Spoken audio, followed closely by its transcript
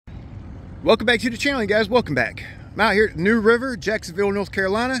Welcome back to the channel, you guys. Welcome back. I'm out here at New River, Jacksonville, North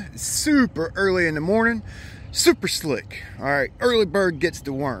Carolina. It's super early in the morning, super slick. All right, early bird gets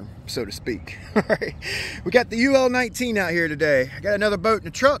the worm, so to speak. All right, we got the Ul-19 out here today. I got another boat in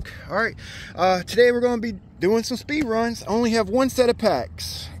the truck. All right, today we're going to be doing some speed runs. I only have one set of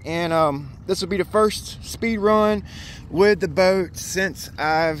packs, and this will be the first speed run with the boat since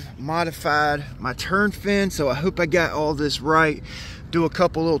I've modified my turn fin. So I hope I got all this right. Do a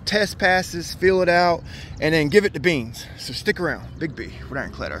couple little test passes, feel it out, and then give it the beans. So stick around. Big B with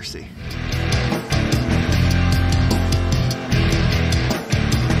Ironclad RC.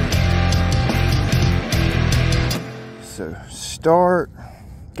 So start,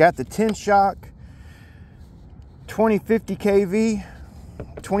 got the TENSHOCK 2050 kV,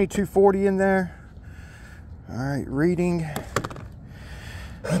 2240 in there. All right, reading.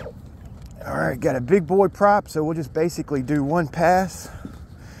 All right, got a big boy prop, so we'll just basically do one pass,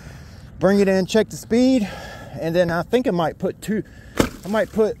 bring it in, check the speed, and then I think I might put two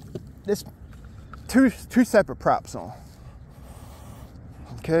separate props on.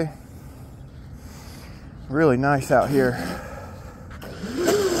 Okay, really nice out here.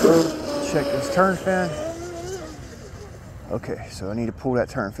 Check this turn fin. Okay, so I need to pull that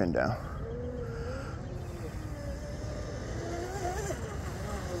turn fin down.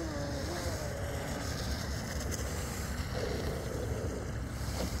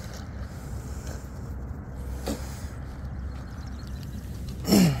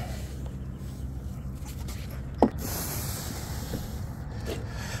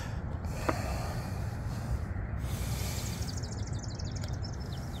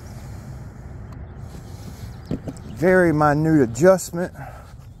 Very minute adjustment.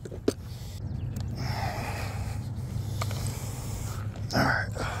 All right,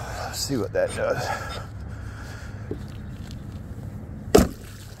 let's see what that does.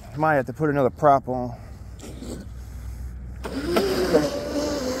 Might have to put another prop on.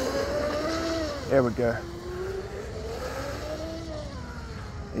 There we go.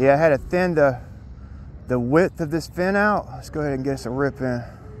 Yeah, I had to thin the width of this fin out. Let's go ahead and get us a rip in.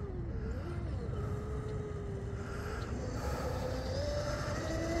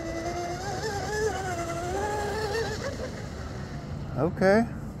 Okay,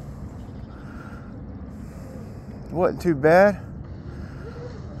 wasn't too bad.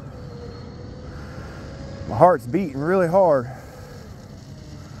 My heart's beating really hard.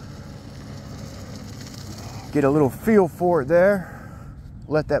 Get a little feel for it there.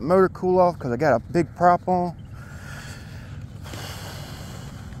 Let that motor cool off because I got a big prop on.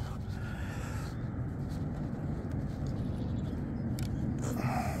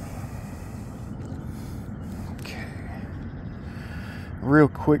 Real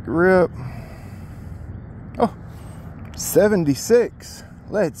quick rip. Oh, 76.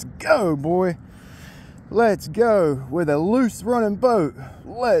 Let's go, boy. Let's go with a loose running boat.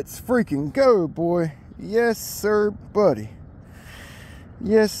 Let's freaking go, boy. Yes, sir, buddy.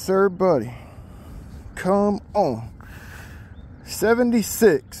 Yes, sir, buddy. Come on.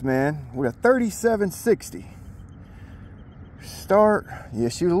 76, man, with a 3760. Start. Yeah,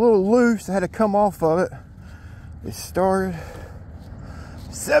 she was a little loose. I had to come off of it. It started.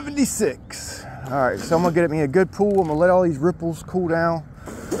 76. All right, so I'm gonna get me a good pool. I'm gonna let all these ripples cool down.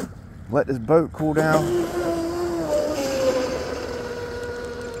 Let this boat cool down.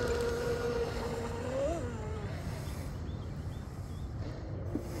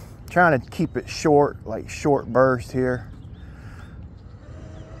 Trying to keep it short, like short burst here.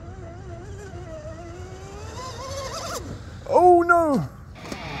 Oh no!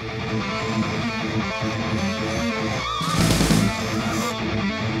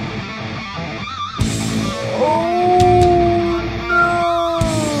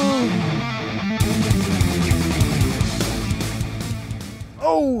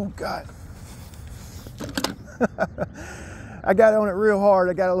 Oh God. I got on it real hard.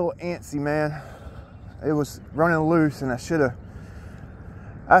 I got a little antsy, man. It was running loose and I should have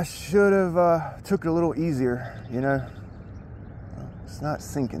took it a little easier, you know. It's not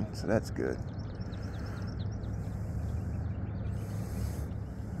sinking, so that's good.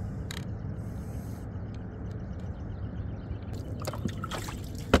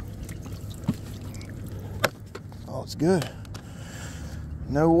 Oh, it's good.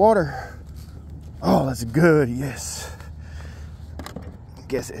 No water. Oh, that's good, yes.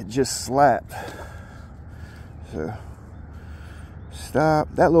 Guess it just slapped. So, stop.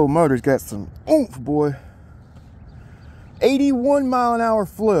 That little motor's got some oomph, boy. 81 mile an hour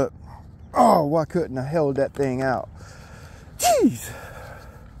flip. Oh, why couldn't I held that thing out? Jeez.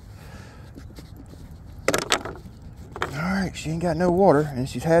 All right. right, she ain't got no water and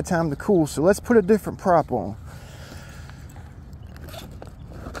she's had time to cool, so let's put a different prop on.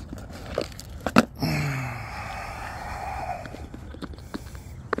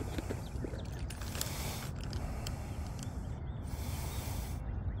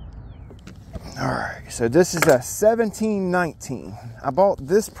 All right, so this is a 1719. I bought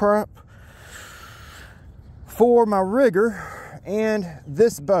this prop for my rigger and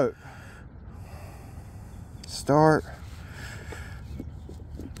this boat. Start.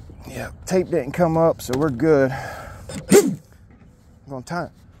 Yeah, tape didn't come up, so we're good. I'm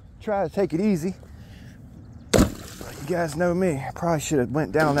gonna try to take it easy. But you guys know me. I probably should have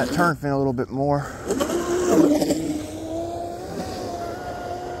went down that turn fin a little bit more.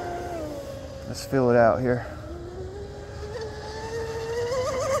 Let's fill it out here.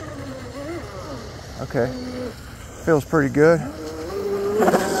 Okay, feels pretty good.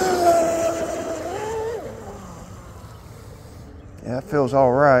 Yeah, it feels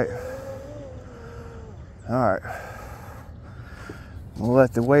all right. All right, we'll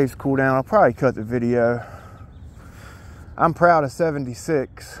let the waves cool down. I'll probably cut the video. I'm proud of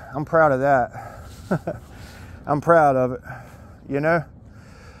 76. I'm proud of that. I'm proud of it, you know?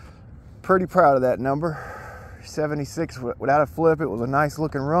 Pretty proud of that number. 76 without a flip. It was a nice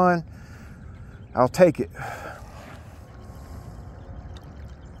looking run. I'll take it.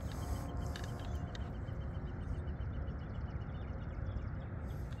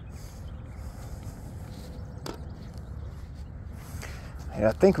 Yeah,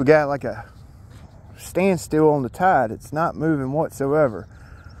 I think we got like a standstill on the tide. It's not moving whatsoever.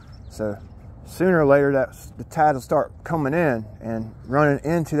 So sooner or later the tide will start coming in, and running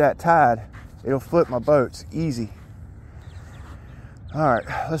into that tide, it'll flip my boats easy. All right,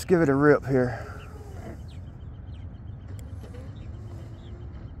 let's give it a rip here.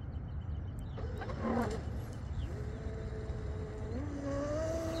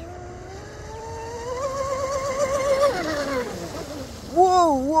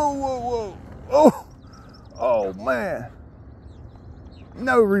 Whoa, whoa, whoa, whoa. Oh, oh man.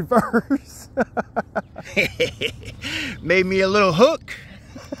 No reverse. Made me a little hook.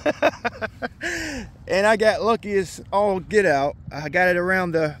 And I got lucky as all get out. I got it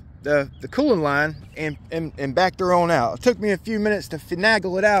around the cooling line and backed her on out. It took me a few minutes to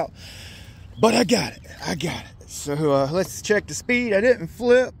finagle it out, but I got it. I got it. So let's check the speed. I didn't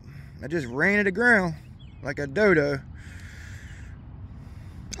flip. I just ran it aground like a dodo.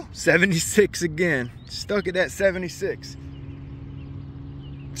 76 again. Stuck at that 76.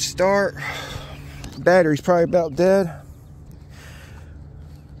 Start. Battery's probably about dead.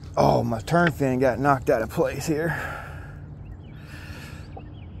 Oh, my turn fin got knocked out of place here.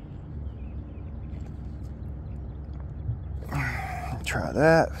 Try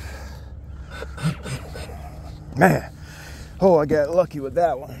that. Man, oh, I got lucky with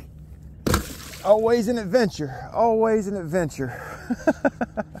that one. Always an adventure. Always an adventure.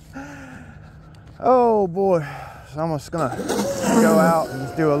 Oh boy. So I'm just gonna go out and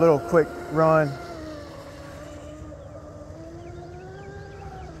just do a little quick run.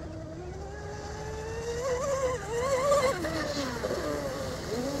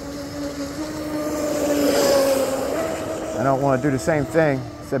 I don't want to do the same thing.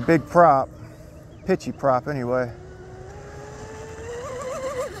 It's a big prop, pitchy prop anyway.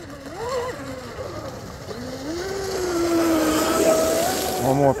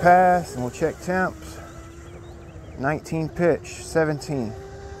 One more pass and we'll check temps. 19 pitch, 17.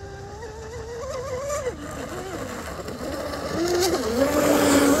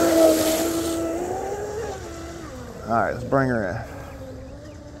 All right, let's bring her in.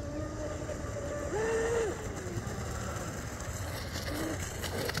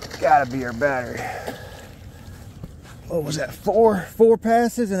 Gotta be her battery. What was that, four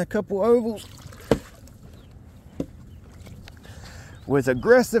passes and a couple ovals with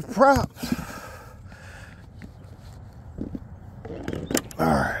aggressive props. All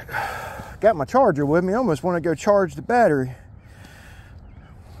right, got my charger with me. I almost want to go charge the battery.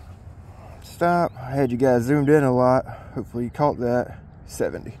 Stop. I had you guys zoomed in a lot. Hopefully you caught that.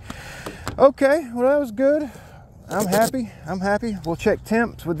 70. Okay, well that was good. I'm happy. I'm happy. We'll check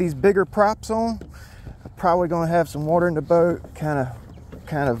temps with these bigger props on. I'm probably gonna have some water in the boat. Kind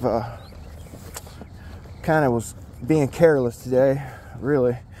of was being careless today.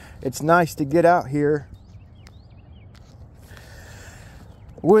 Really, it's nice to get out here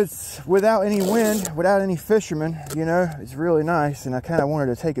without any wind, without any fishermen. You know, it's really nice, and I kind of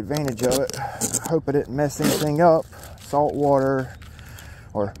wanted to take advantage of it. I hope I didn't mess anything up. Salt water,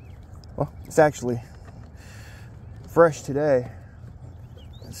 or well, it's actually fresh today.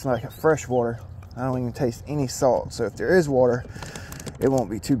 It's like a fresh water. I don't even taste any salt. So if there is water, it won't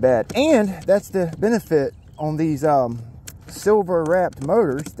be too bad. And that's the benefit on these silver wrapped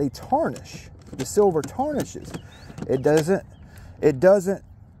motors. They tarnish. The silver tarnishes. It doesn't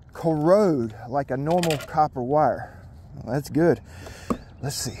corrode like a normal copper wire. Well, that's good.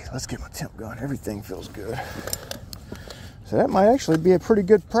 Let's see. Let's get my temp going. Everything feels good. So that might actually be a pretty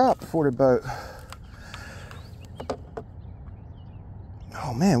good prop for the boat.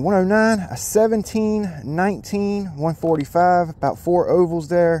 Oh man, 109, a 17, 19, 145, about 4 ovals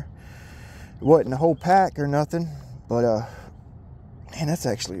there. It wasn't a whole pack or nothing, but man, that's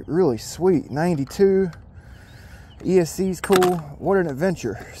actually really sweet. 92, ESC's cool. What an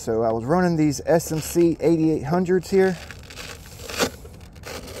adventure. So I was running these SMC 8800s here.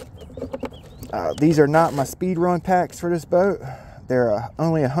 These are not my Speedrun packs for this boat. They're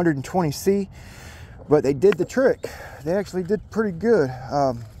only 120C, but they did the trick. They actually did pretty good.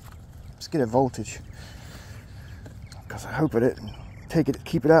 Let's get a voltage, because I hope I didn't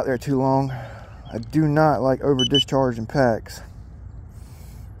keep it out there too long. I do not like over discharging packs.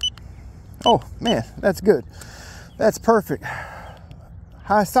 Oh man, that's good. That's perfect.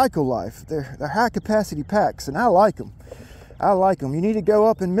 High cycle life. They're high capacity packs, and I like them. I like them. You need to go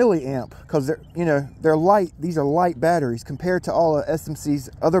up in milliamp, because they're light. These are light batteries compared to all of SMC's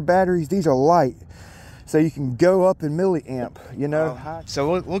other batteries. These are light, so you can go up in milliamp.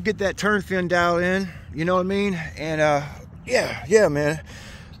 So we'll get that turn fin dial in. You know what I mean? And yeah, man.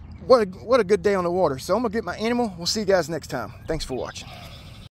 What a good day on the water. So I'm gonna get my animal. We'll see you guys next time. Thanks for watching.